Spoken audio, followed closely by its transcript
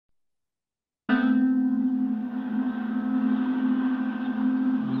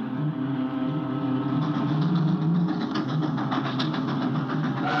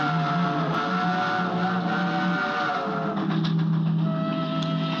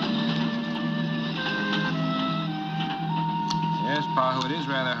Pahoo, it is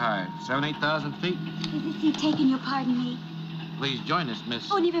rather high. 8,000 feet. Is this seat taken? You'll pardon me. Please join us, miss.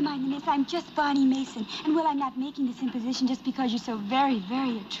 Oh, never mind the miss. I'm just Barney Mason. And, well, I'm not making this imposition just because you're so very,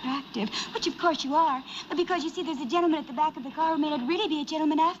 very attractive, which, of course, you are, but because, you see, there's a gentleman at the back of the car who may not really be a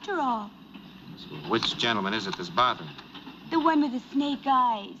gentleman after all. So which gentleman is it that's bothering? The one with the snake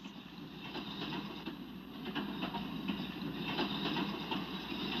eyes.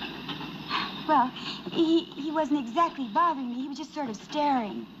 Well, he wasn't exactly bothering me. He was just sort of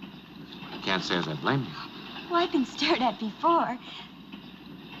staring. I can't say as I blame you. Well, I've been stared at before.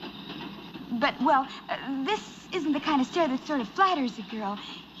 But, well, this isn't the kind of stare that sort of flatters a girl.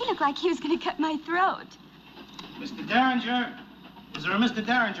 He looked like he was going to cut my throat. Mr. Derringer? Is there a Mr.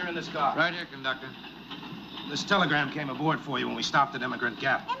 Derringer in this car? Right here, conductor. This telegram came aboard for you when we stopped at Immigrant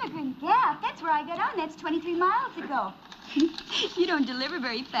Gap. Immigrant Gap? That's where I got on. That's 23 miles ago. You don't deliver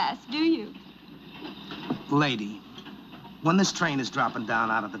very fast, do you? Lady, when this train is dropping down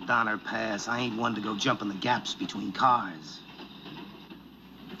out of the Donner Pass, I ain't one to go jumping the gaps between cars.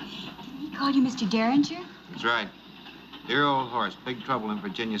 Didn't he call you Mr. Derringer? That's right. Dear old horse, big trouble in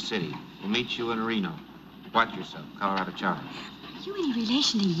Virginia City. We'll meet you in Reno. Watch yourself, Colorado Charlie. Are you any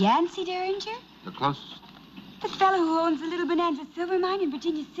relation to Yancy Derringer? The closest. The fellow who owns the Little Bonanza silver mine in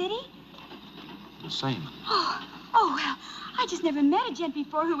Virginia City? The same. Oh, well, I just never met a gent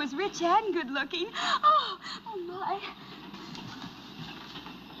before who was rich and good looking. Oh, my.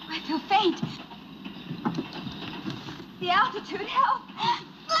 I feel faint. The altitude, help.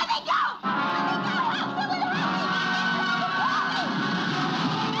 Let me go! Let me go! Help! Someone help me!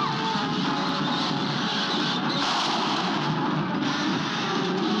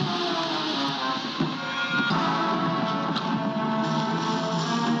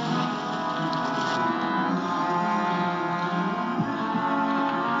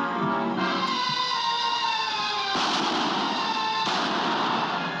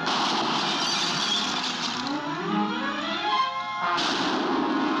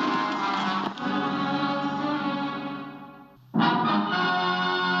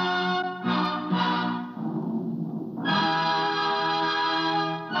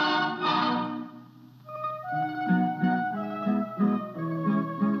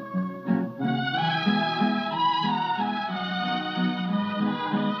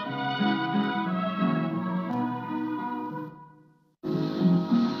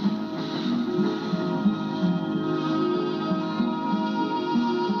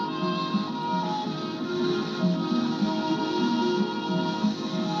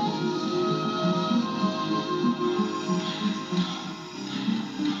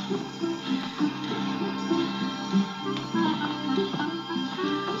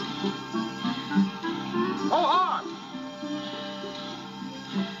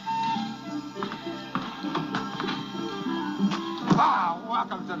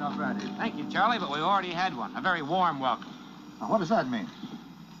 Thank you, Charlie, but we already had one. A very warm welcome. Now, what does that mean?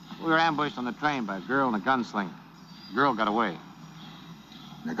 We were ambushed on the train by a girl and a gunslinger. The girl got away.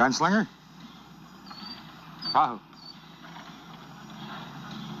 The gunslinger? Pahoo.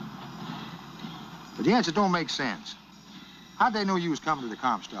 But the answer don't make sense. How'd they know you was coming to the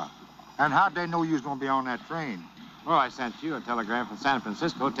Comstock? And how'd they know you was going to be on that train? Well, I sent you a telegram from San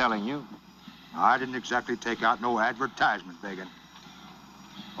Francisco telling you. I didn't exactly take out no advertisement begging.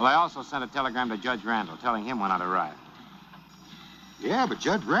 Well, I also sent a telegram to Judge Randall telling him when I'd arrive. Yeah, but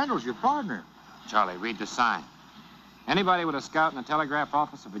Judge Randall's your partner. Charlie, read the sign. Anybody with a scout in the telegraph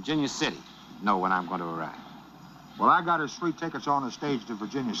office of Virginia City know when I'm going to arrive. Well, I got his 3 tickets on the stage to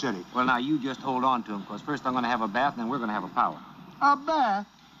Virginia City. Well, now, you just hold on to them, because first I'm going to have a bath, and then we're going to have a powwow. A bath?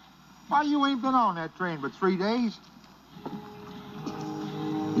 Why, you ain't been on that train but 3 days.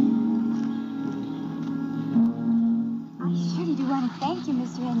 I surely do want to thank you,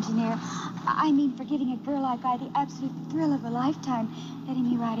 Mr. Engineer. I mean, for giving a girl like I the absolute thrill of a lifetime, letting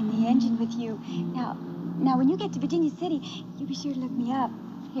me ride in the engine with you. Now, when you get to Virginia City, you be sure to look me up.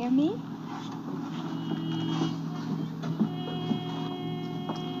 Hear me?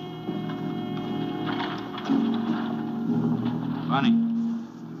 Honey.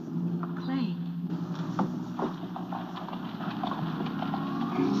 Clay.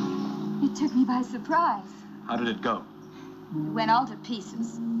 It took me by surprise. How did it go? It went all to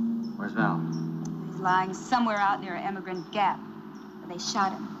pieces. Where's Val? He's lying somewhere out near Immigrant Gap. They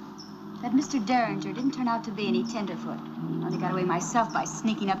shot him. That Mr. Derringer didn't turn out to be any tenderfoot. I only got away myself by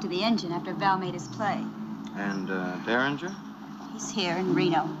sneaking up to the engine after Val made his play. And, Derringer? He's here in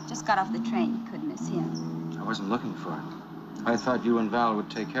Reno. Just got off the train. Couldn't miss him. I wasn't looking for it. I thought you and Val would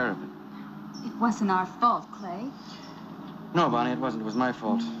take care of it. It wasn't our fault, Clay. No, Bonnie, it wasn't. It was my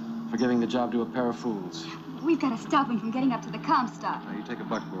fault for giving the job to a pair of fools. We've got to stop him from getting up to the Comstock. Now, you take a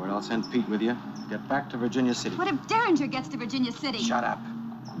buck for it. I'll send Pete with you. Get back to Virginia City. What if Derringer gets to Virginia City? Shut up.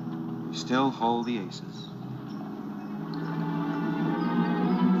 We still hold the aces.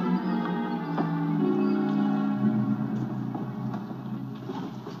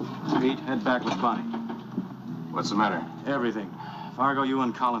 Pete, head back with Bonnie. What's the matter? Everything. Fargo, you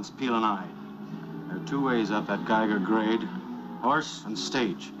and Collins, peel an eye. There are 2 ways up that Geiger grade. Horse and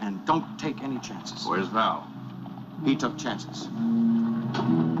stage. And don't take any chances. Where's Val? He took chances.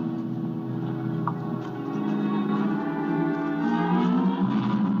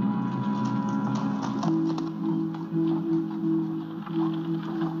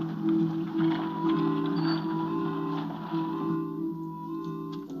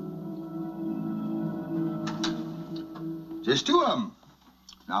 Just 2 of them.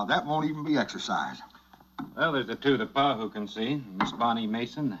 Now, that won't even be exercise. Well, there's the 2 that Pahoo can see. Miss Bonnie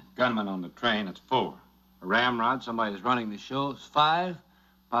Mason, the gunman on the train, that's 4. A ramrod, somebody who's running the show, is 5.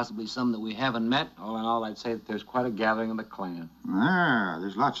 Possibly some that we haven't met. All in all, I'd say that there's quite a gathering of the clan.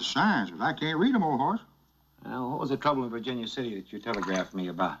 There's lots of signs, but I can't read them, old horse. Now, what was the trouble in Virginia City that you telegraphed me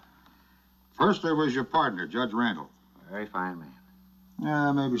about? First, there was your partner, Judge Randall. Very fine man.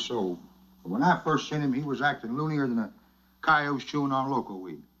 Yeah, maybe so. But when I first seen him, he was acting loonier than a coyote chewing on loco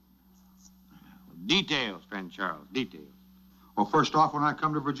weed. Details, friend Charles, details. Well, first off, when I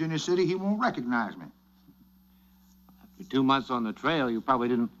come to Virginia City, he won't recognize me. After 2 months on the trail, you probably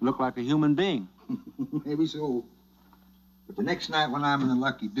didn't look like a human being. Maybe so. But the next night when I'm in the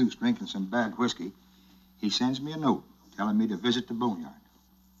Lucky Deuce drinking some bad whiskey, he sends me a note telling me to visit the boneyard.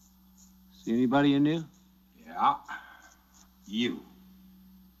 See anybody you knew? Yeah. You.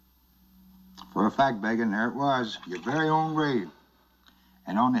 For a fact, Beggin, there it was, your very own grave.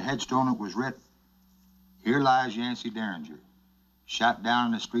 And on the headstone it was writ, "Here lies Yancy Derringer, shot down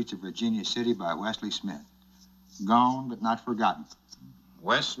in the streets of Virginia City by Wesley Smith. Gone but not forgotten."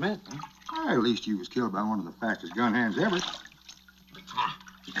 Wes Smith, huh? Well, at least he was killed by one of the fastest gun hands ever.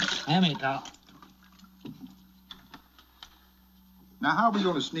 Hand me, pal. Now, how are we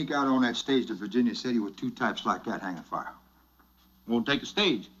going to sneak out on that stage to Virginia City with 2 types like that hanging fire? We'll take a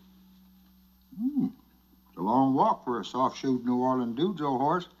stage. It's a long walk for a soft-shoed New Orleans dudes, old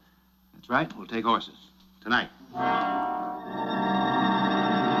horse. That's right, we'll take horses. Tonight.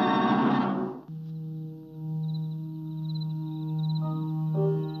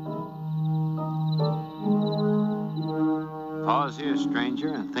 Pause here,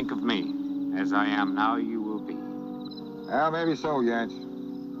 stranger, and think of me. As I am now, you will be. Well, maybe so,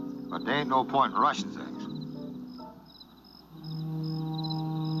 Yance. But there ain't no point in rushing things.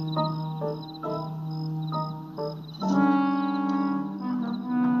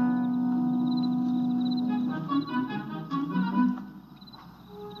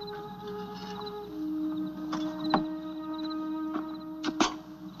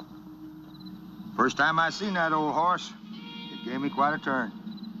 First time I seen that old horse, it gave me quite a turn.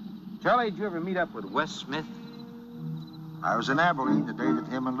 Charlie, did you ever meet up with Wes Smith? I was in Abilene the day that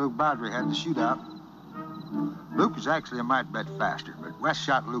him and Luke Baudry had the shootout. Luke was actually a mite bit faster, but Wes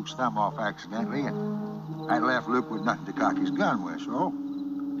shot Luke's thumb off accidentally, and that left Luke with nothing to cock his gun with, so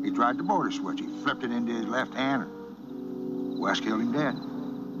he tried the border switch. He flipped it into his left hand, and Wes killed him dead.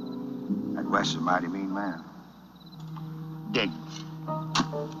 That Wes is a mighty mean man. Dig.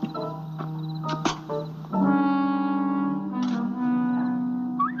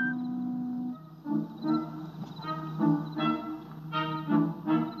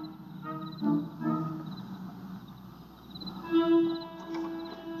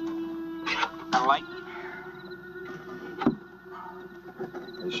 Light.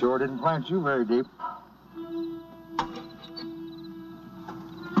 They sure didn't plant you very deep.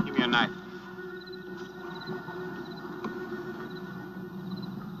 Give me a knife.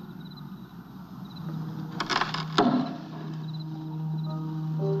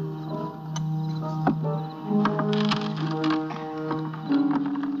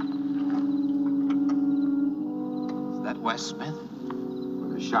 Is that Wes Smith?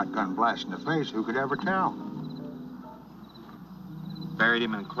 With a shotgun blast in the face, who could ever tell? Buried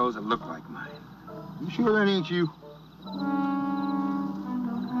him in clothes that look like mine. You sure that ain't you?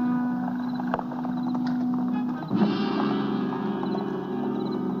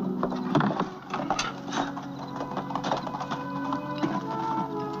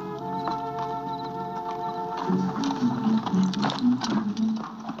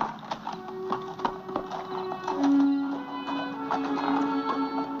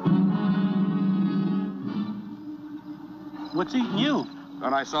 What's eating you?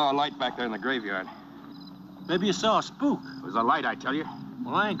 Thought I saw a light back there in the graveyard. Maybe you saw a spook. It was a light, I tell you.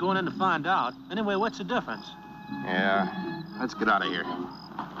 Well, I ain't going in to find out. Anyway, what's the difference? Yeah, let's get out of here.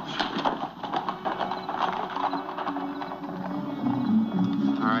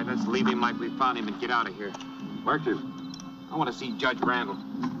 All right, let's leave him like we found him and get out of here. Where to? I want to see Judge Randall.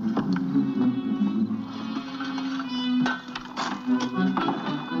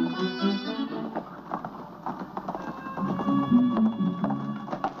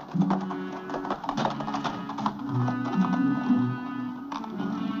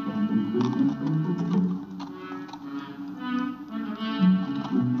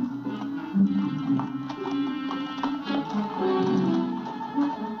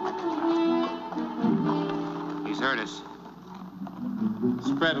 He's heard us.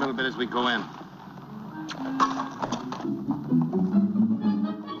 Spread a little bit as we go in.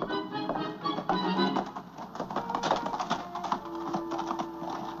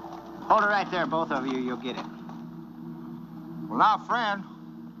 Hold it right there, both of you. You'll get it. Well, now, friend,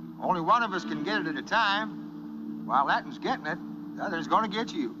 only one of us can get it at a time. While that one's getting it, the other's going to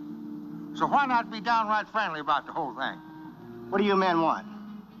get you. So why not be downright friendly about the whole thing? What do you men want?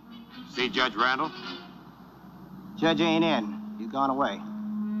 See Judge Randall? Judge ain't in. He's gone away.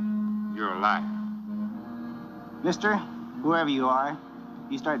 You're a liar. Mister, whoever you are,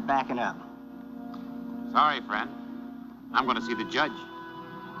 you start backing up. Sorry, friend. I'm going to see the judge.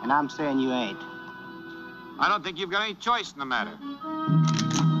 And I'm saying you ain't. I don't think you've got any choice in the matter.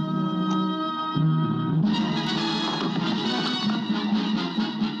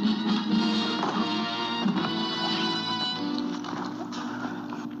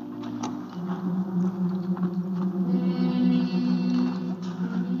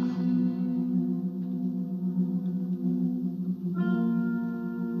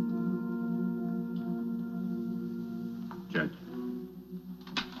 Judge.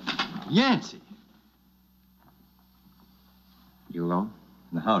 Yancy. You alone?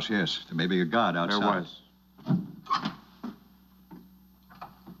 In the house, yes. There may be a guard outside. There was.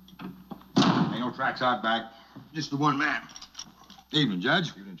 Ain't no tracks out back. Just the one man. Evening, Judge.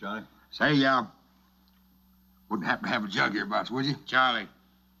 Evening, Johnny. Say, wouldn't happen to have a jug here, boss, would you? Charlie.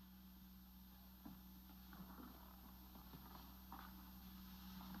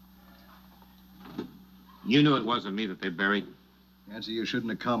 You knew it wasn't me that they buried. Yancy, you shouldn't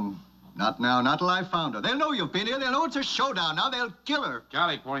have come. Not now, not till I found her. They'll know you've been here. They'll know it's a showdown now. They'll kill her.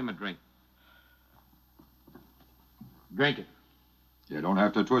 Charlie, pour him a drink. Drink it. You don't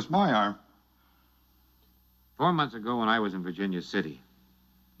have to twist my arm. 4 months ago, when I was in Virginia City,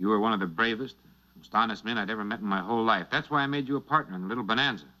 you were one of the bravest, most honest men I'd ever met in my whole life. That's why I made you a partner in the little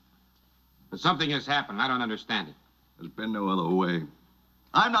bonanza. But something has happened. I don't understand it. There's been no other way.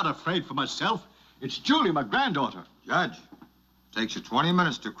 I'm not afraid for myself. It's Julie, my granddaughter. Judge, takes you 20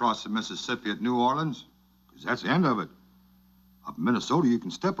 minutes to cross the Mississippi at New Orleans, because that's the end of it. Up in Minnesota, you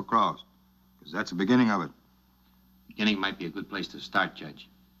can step across, because that's the beginning of it. Beginning might be a good place to start, Judge.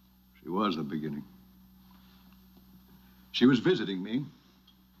 She was the beginning. She was visiting me.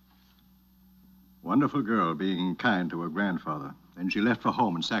 Wonderful girl, being kind to her grandfather. Then she left for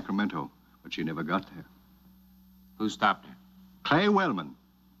home in Sacramento, but she never got there. Who stopped her? Clay Wellman.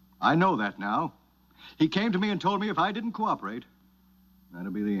 I know that now. He came to me and told me if I didn't cooperate,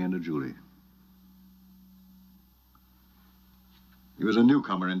 that'd be the end of Julie. He was a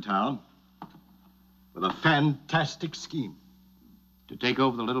newcomer in town with a fantastic scheme. To take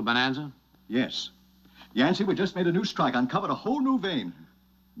over the little bonanza? Yes. Yancy, we just made a new strike, uncovered a whole new vein.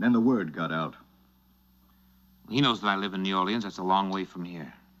 And then the word got out. He knows that I live in New Orleans. That's a long way from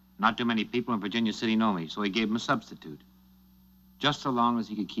here. Not too many people in Virginia City know me, so he gave him a substitute. Just so long as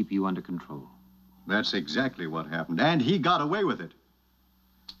he could keep you under control. That's exactly what happened, and he got away with it.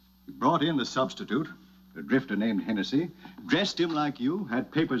 He brought in the substitute, a drifter named Hennessy, dressed him like you,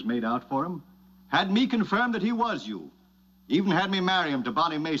 had papers made out for him, had me confirm that he was you. Even had me marry him to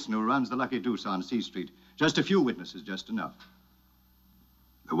Bonnie Mason, who runs the Lucky Deuce on C Street. Just a few witnesses, just enough.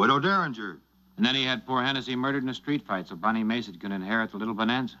 The widow Derringer. And then he had poor Hennessy murdered in a street fight, so Bonnie Mason could inherit the little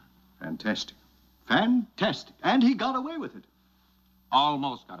bonanza. Fantastic. Fantastic. And he got away with it.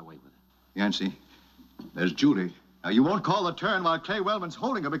 Almost got away with it. Yancy, there's Julie. Now, you won't call the turn while Clay Wellman's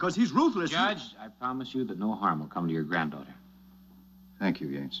holding her because he's ruthless. Judge, I promise you that no harm will come to your granddaughter. Thank you,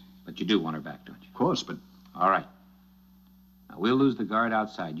 Yancy. But you do want her back, don't you? Of course, but... All right. Now, we'll lose the guard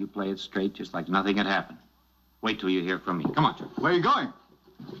outside. You play it straight just like nothing had happened. Wait till you hear from me. Come on, Judge. Where are you going?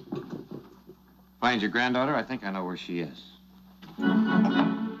 Find your granddaughter? I think I know where she is.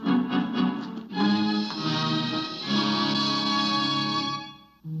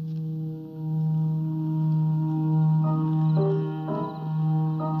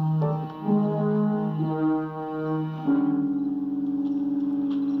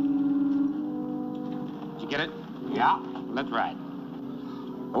 Get it? Yeah. Let's ride.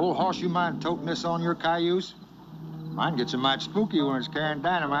 Old horse, you mind toting this on your cayuse? Mine gets a mite spooky when it's carrying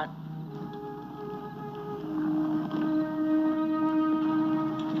dynamite.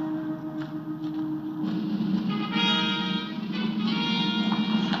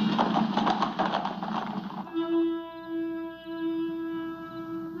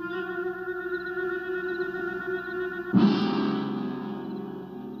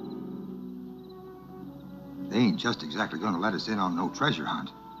 They ain't just exactly gonna let us in on no treasure hunt.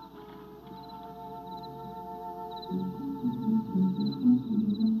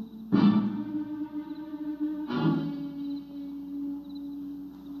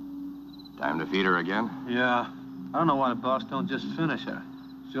 Time to feed her again? Yeah. I don't know why the boss don't just finish her.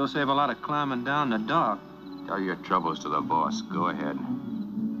 She'll save a lot of climbing down the dock. Tell your troubles to the boss. Go ahead.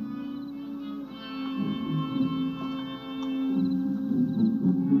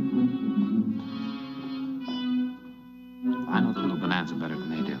 I know the little bonanza better than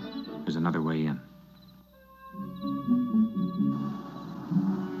they do. There's another way in.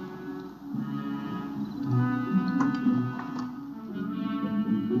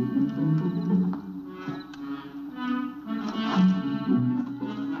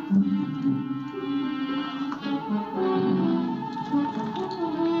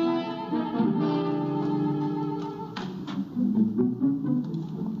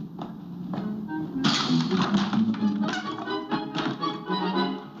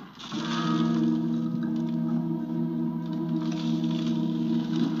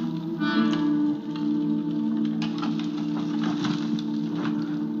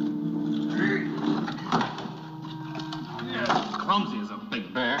 Clumsy as a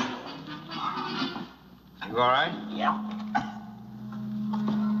big bear. You all right? Yeah.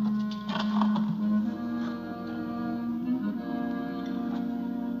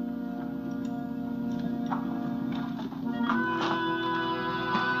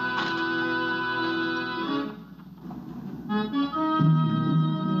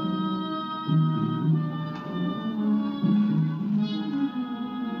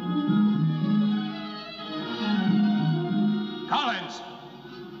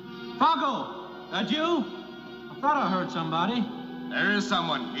 Pahoo, that you? I thought I heard somebody. There is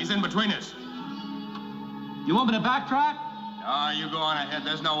someone. He's in between us. You want me to backtrack? Oh, you go on ahead.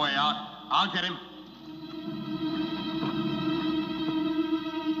 There's no way out. I'll get him.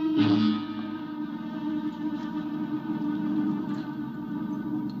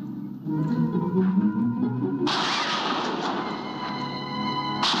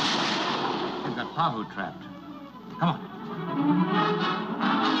 They've got Pahoo trapped. Come on.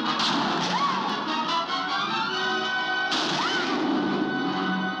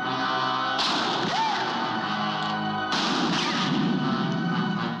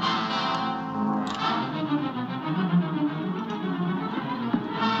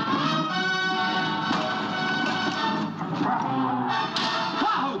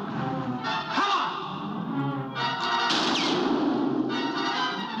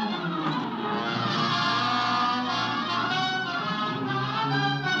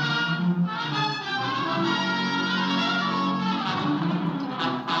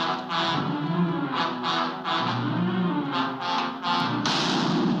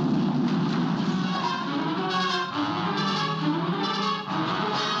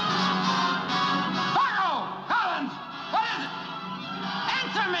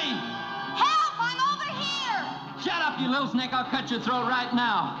 Snake, I'll cut your throat right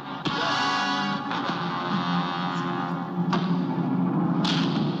now.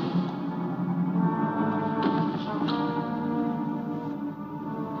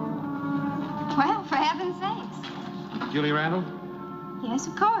 Well, for heaven's sakes. Julie Randall, Yes,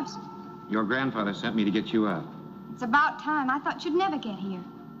 of course. your grandfather sent me to get you out. It's about time. I thought you'd never get here.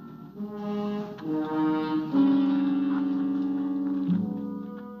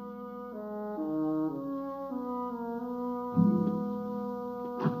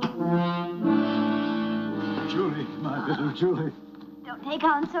 Julie, my little Julie. Don't take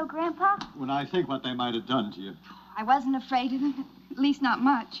on so, Grandpa. When I think what they might have done to you. I wasn't afraid of them. At least not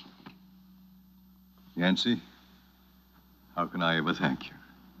much. Yancy, how can I ever thank you?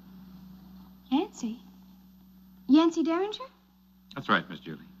 Yancy? Yancy Derringer? That's right, Miss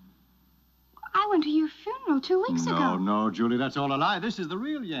Julie. I went to your funeral 2 weeks ago. No, Julie, that's all a lie. This is the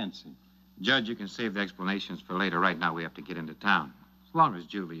real Yancy. Judge, you can save the explanations for later. Right now, we have to get into town. As long as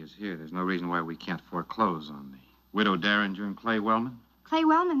Julie is here, there's no reason why we can't foreclose on the widow Derringer and Clay Wellman. Clay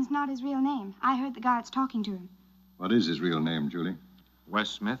Wellman's not his real name. I heard the guards talking to him. What is his real name, Julie? Wes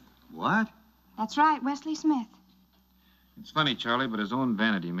Smith. What? That's right, Wesley Smith. It's funny, Charlie, but his own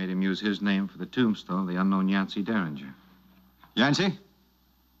vanity made him use his name for the tombstone of the unknown Yancy Derringer. Yancy,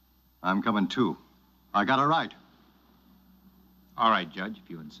 I'm coming too. I got a right. All right, Judge, if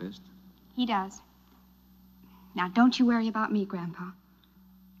you insist. He does. Now, don't you worry about me, Grandpa.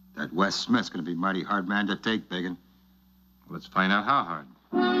 That Wes Smith's gonna be a mighty hard man to take, Biggin. Well, let's find out how hard.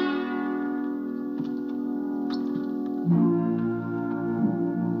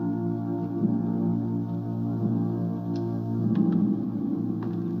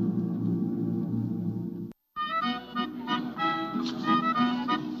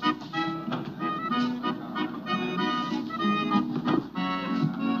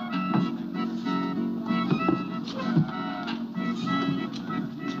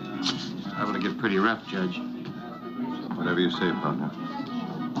 Liable to get pretty rough, Judge. Whatever you say, partner.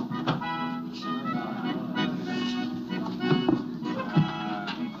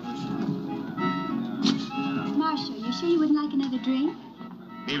 Marshal, you sure you wouldn't like another drink?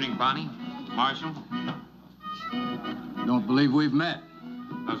 Evening, Bonnie. Marshal. Don't believe we've met.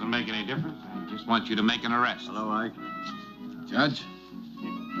 Doesn't make any difference. I just want you to make an arrest. Hello, Ike. Judge?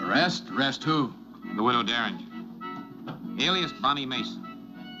 Arrest? Arrest who? The widow Derringer. Alias Bonnie Mason.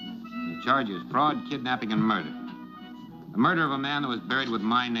 The charge is fraud, kidnapping, and murder. The murder of a man that was buried with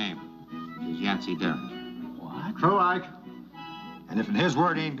my name, which is Yancy Derringer. What? True, Ike. And if his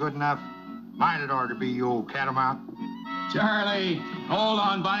word ain't good enough, mine it ought to be, you old catamount. Charlie! Hold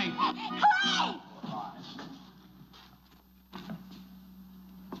on, Bonnie. Clay!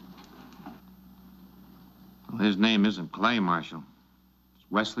 Well, his name isn't Clay, Marshal. It's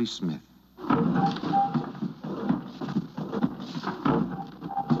Wesley Smith.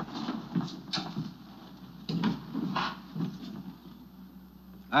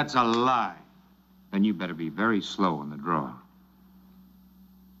 That's a lie. Then you better be very slow in the draw.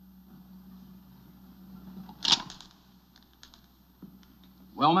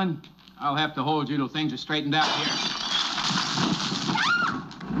 Wellman, I'll have to hold you till things are straightened out here.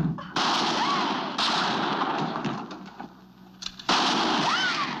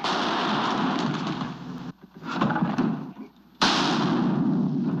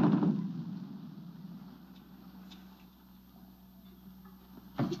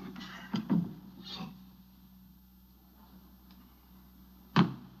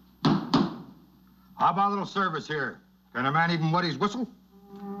 How about a little service here? Can a man even wet his whistle?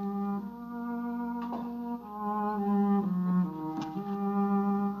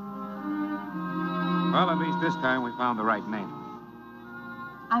 Well, at least this time we found the right name.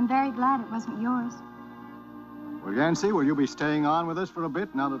 I'm very glad it wasn't yours. Well, Yancy, will you be staying on with us for a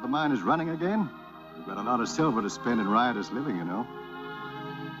bit now that the mine is running again? We've got a lot of silver to spend in riotous living, you know.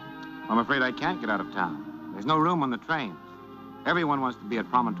 I'm afraid I can't get out of town. There's no room on the trains. Everyone wants to be at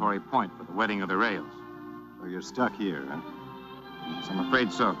Promontory Point for the wetting of the rails. So you're stuck here, huh? Yes, I'm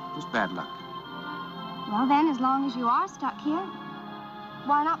afraid so. Just bad luck. Well, then, as long as you are stuck here,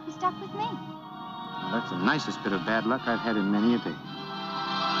 why not be stuck with me? Well, that's the nicest bit of bad luck I've had in many a day.